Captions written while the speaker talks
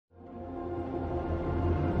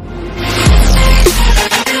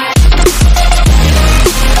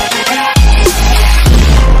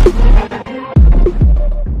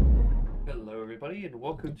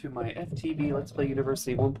welcome to my FTB Let's Play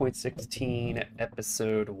University 1.16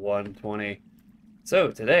 episode 120.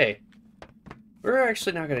 So today, we're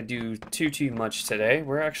actually not going to do too much today.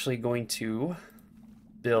 We're actually going to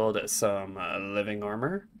build some living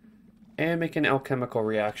armor and make an alchemical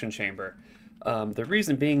reaction chamber. The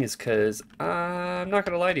reason being is because I'm not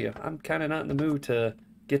going to lie to you, I'm kind of not in the mood to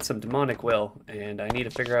get some demonic will, and I need to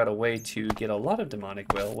figure out a way to get a lot of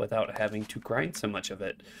demonic will without having to grind so much of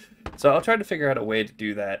it. So I'll try to figure out a way to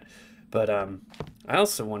do that. But I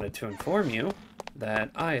also wanted to inform you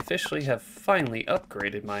that I officially have finally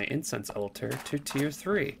upgraded my incense altar to tier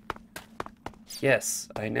 3. Yes,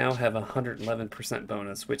 I now have a 111%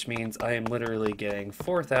 bonus, which means I am literally getting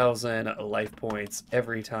 4,000 life points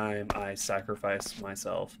every time I sacrifice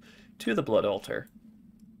myself to the blood altar.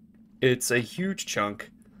 It's a huge chunk.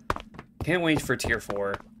 Can't wait for tier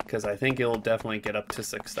 4, because I think it'll definitely get up to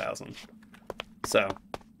 6,000. So,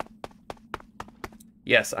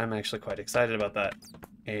 yes, I'm actually quite excited about that.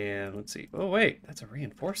 And let's see. Oh, wait, that's a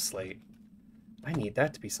reinforced slate. I need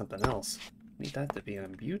that to be something else. I need that to be an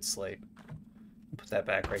imbued slate. I'll put that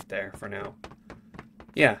back right there for now.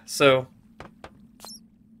 Yeah, so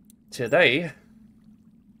today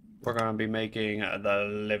we're going to be making the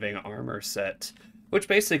living armor set, which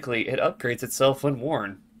basically it upgrades itself when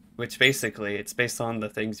worn. Which basically, it's based on the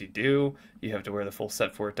things you do. You have to wear the full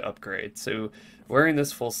set for it to upgrade. So wearing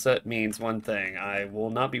this full set means one thing. I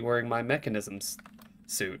will not be wearing my mechanisms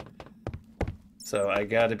suit. So I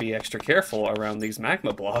gotta be extra careful around these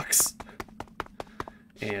magma blocks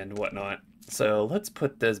and whatnot. So let's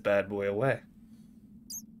put this bad boy away.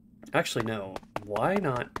 Actually, no. Why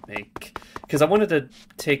not make... Because I wanted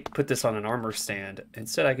to put this on an armor stand.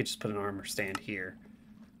 Instead, I could just put an armor stand here.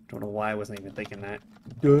 Don't know why I wasn't even thinking that.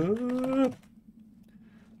 Duh.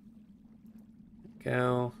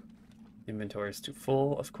 Go. Inventory is too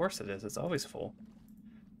full. Of course it is. It's always full.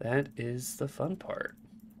 That is the fun part.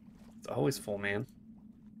 It's always full, man.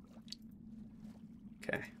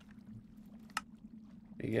 Okay.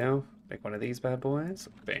 There you go. Make one of these bad boys.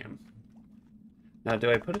 Bam. Now,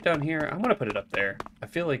 do I put it down here? I'm gonna put it up there. I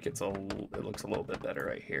feel like it looks a little bit better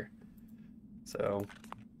right here. So,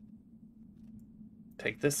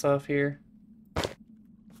 take this off here.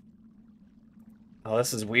 Oh,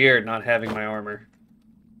 this is weird not having my armor.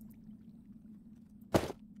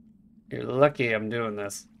 You're lucky I'm doing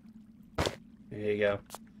this. There you go.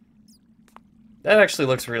 That actually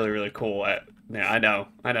looks really cool. Yeah, I know.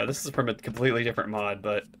 This is from a completely different mod,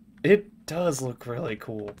 but it does look really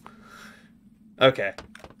cool. Okay.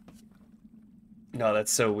 No,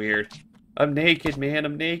 that's so weird. I'm naked, man.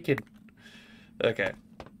 I'm naked. Okay.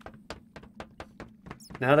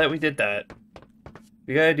 Now that we did that,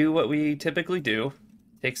 we gotta do what we typically do.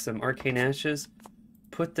 Take some arcane ashes,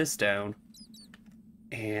 put this down,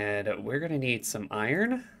 and we're gonna need some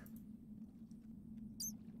iron.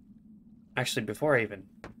 Actually, before I even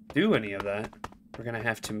do any of that, we're gonna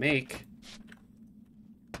have to make...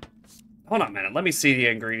 Hold on a minute, let me see the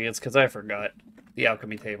ingredients, because I forgot the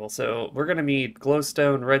alchemy table. So, we're gonna need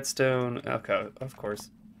glowstone, redstone, okay, of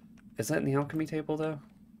course. Is that in the alchemy table, though?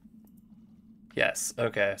 Yes,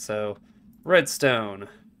 okay, so redstone,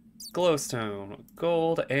 glowstone,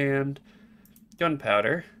 gold, and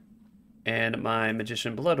gunpowder, and my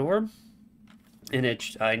magician blood orb. And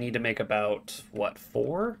I need to make about, what,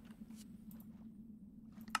 4?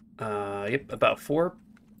 Yep, about 4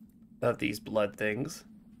 of these blood things.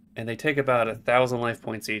 And they take about 1,000 life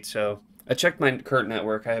points each, so I checked my current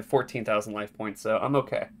network, I have 14,000 life points, so I'm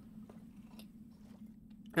okay.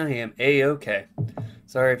 I am A-okay.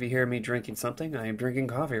 Sorry if you hear me drinking something. I am drinking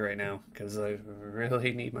coffee right now, because I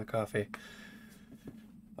really need my coffee.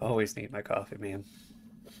 Always need my coffee, man.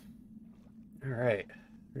 Alright.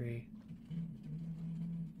 3.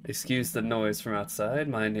 Excuse the noise from outside.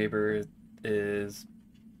 My neighbor is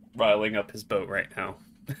riling up his boat right now.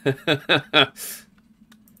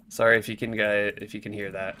 Sorry if you can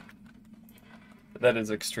hear that. That is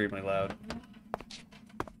extremely loud.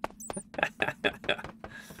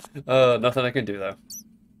 Nothing I can do, though.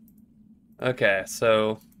 Okay,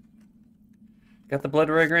 so... Got the blood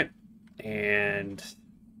regrant, and...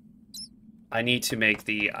 I need to make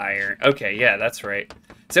the iron. Okay, yeah, that's right.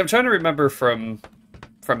 See, I'm trying to remember from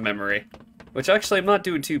memory, which actually I'm not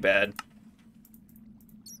doing too bad.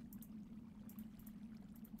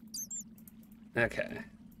 Okay.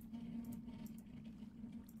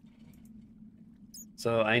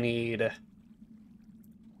 So I need...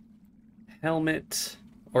 helmet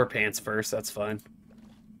or pants first, that's fine.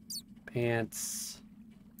 Pants.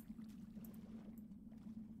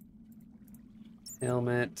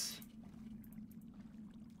 Helmet.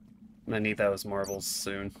 I'm gonna need those marbles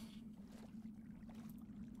soon.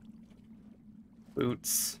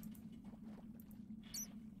 Boots.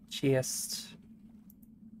 Chest.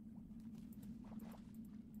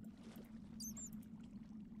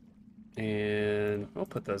 And I'll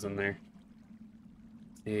put those in there.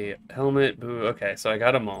 The helmet, boot. Okay, so I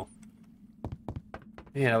got them all.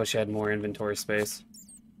 Man, I wish I had more inventory space.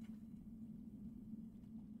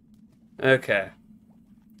 Okay.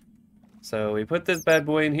 So we put this bad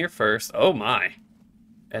boy in here first. Oh my.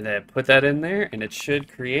 And then put that in there, and it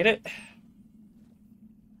should create it.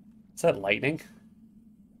 Is that lightning?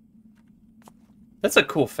 That's a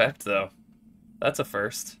cool effect, though. That's a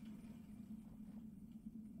first.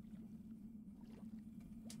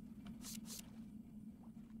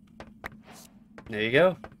 There you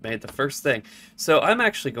go. Made the first thing. So I'm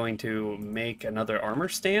actually going to make another armor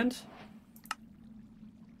stand.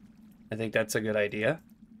 I think that's a good idea.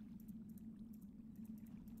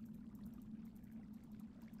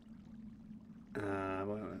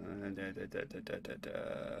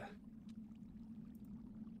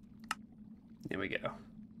 There we go.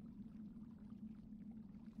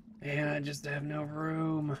 Man, I just have no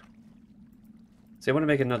room. See, I want to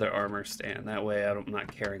make another armor stand. That way I'm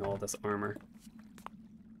not carrying all this armor.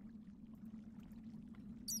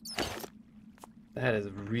 That is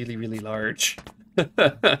really, really large.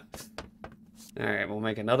 Alright, we'll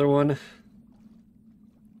make another one.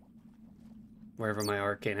 Wherever my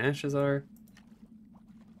arcane ashes are.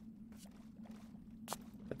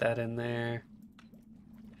 Put that in there.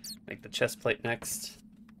 Make the chest plate next.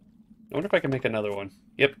 I wonder if I can make another one.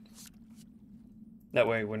 Yep. That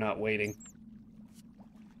way we're not waiting.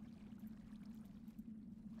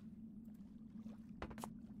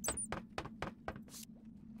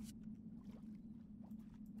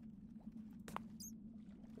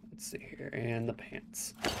 Let's see here. And the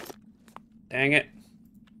pants. Dang it.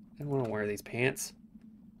 I don't want to wear these pants.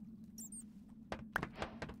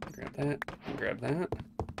 Grab that. Grab that.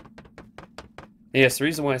 Yes, the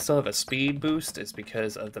reason why I still have a speed boost is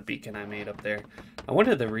because of the beacon I made up there. I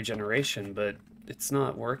wanted the regeneration, but it's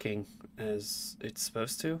not working as it's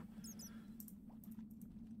supposed to.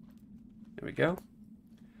 There we go.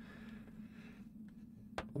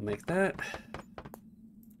 We'll make that.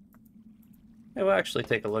 Yeah, we'll actually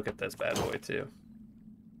take a look at this bad boy, too.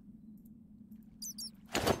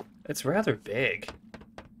 It's rather big.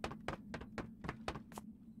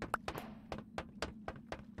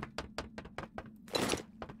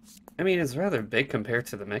 I mean, it's rather big compared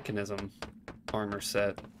to the mechanism armor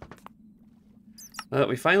set.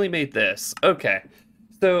 We finally made this. Okay.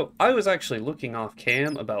 So, I was actually looking off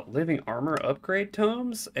cam about living armor upgrade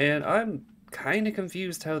tomes, and I'm kind of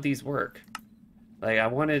confused how these work. Like, I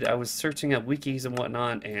was searching up wikis and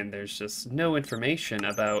whatnot, and there's just no information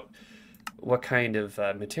about what kind of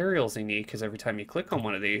materials you need, because every time you click on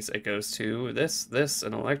one of these, it goes to this,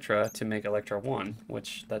 and Electra to make Electra 1,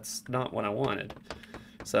 which that's not what I wanted.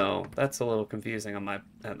 So that's a little confusing on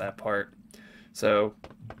at that part. So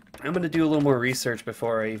I'm going to do a little more research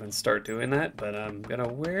before I even start doing that, but I'm going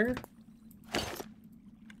to wear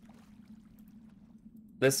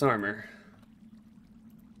this armor.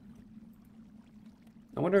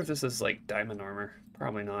 I wonder if this is like diamond armor.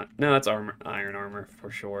 Probably not. No, it's iron armor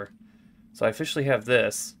for sure. So I officially have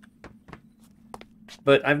this.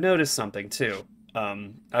 But I've noticed something too.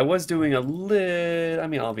 I was doing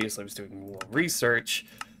obviously I was doing a little research,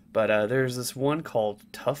 but there's this one called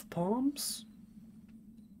Tough Palms.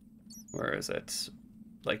 Where is it?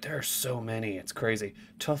 Like, there are so many, it's crazy.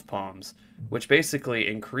 Tough Palms, which basically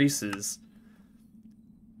increases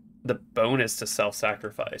the bonus to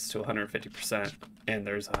self-sacrifice to 150%, and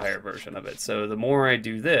there's a higher version of it. So the more I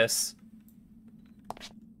do this,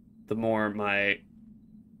 the more my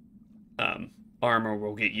armor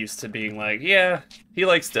will get used to being like, yeah, he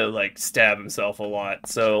likes to like stab himself a lot,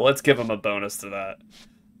 so let's give him a bonus to that.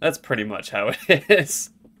 That's pretty much how it is.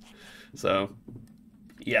 So,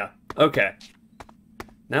 yeah. Okay.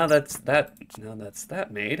 Now that's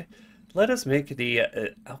that made. Let us make the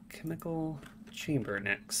alchemical chamber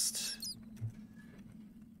next.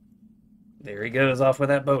 There he goes off with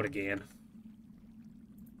that boat again.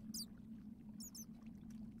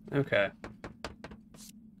 Okay.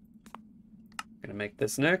 Gonna make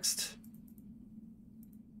this next.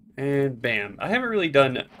 And bam. I haven't really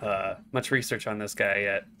done much research on this guy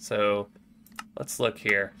yet, so let's look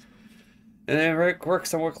here. And it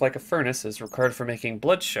works like a furnace, is required for making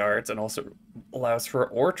blood shards, and also allows for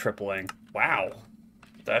ore tripling. Wow.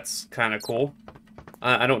 That's kind of cool.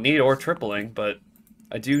 I don't need ore tripling, but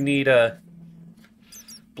I do need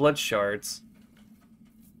blood shards.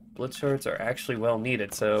 Blood shards are actually well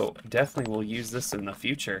needed, so definitely we'll use this in the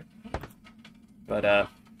future. But,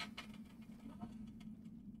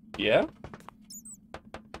 yeah.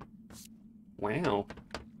 Wow.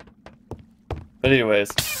 But anyways,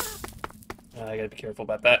 I gotta be careful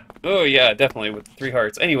about that. Oh yeah, definitely with the 3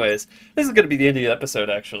 hearts. Anyways, this is gonna be the end of the episode,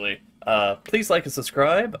 actually. Please like and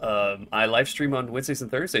subscribe. I live stream on Wednesdays and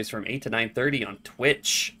Thursdays from 8 to 9:30 on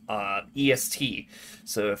Twitch, EST.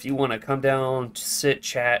 So if you want to come down, sit,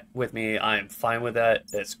 chat with me, I am fine with that.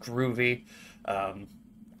 It's groovy.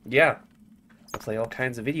 Yeah, I play all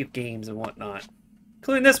kinds of video games and whatnot,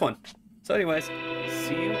 including this one. So anyways,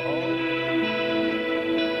 see you all.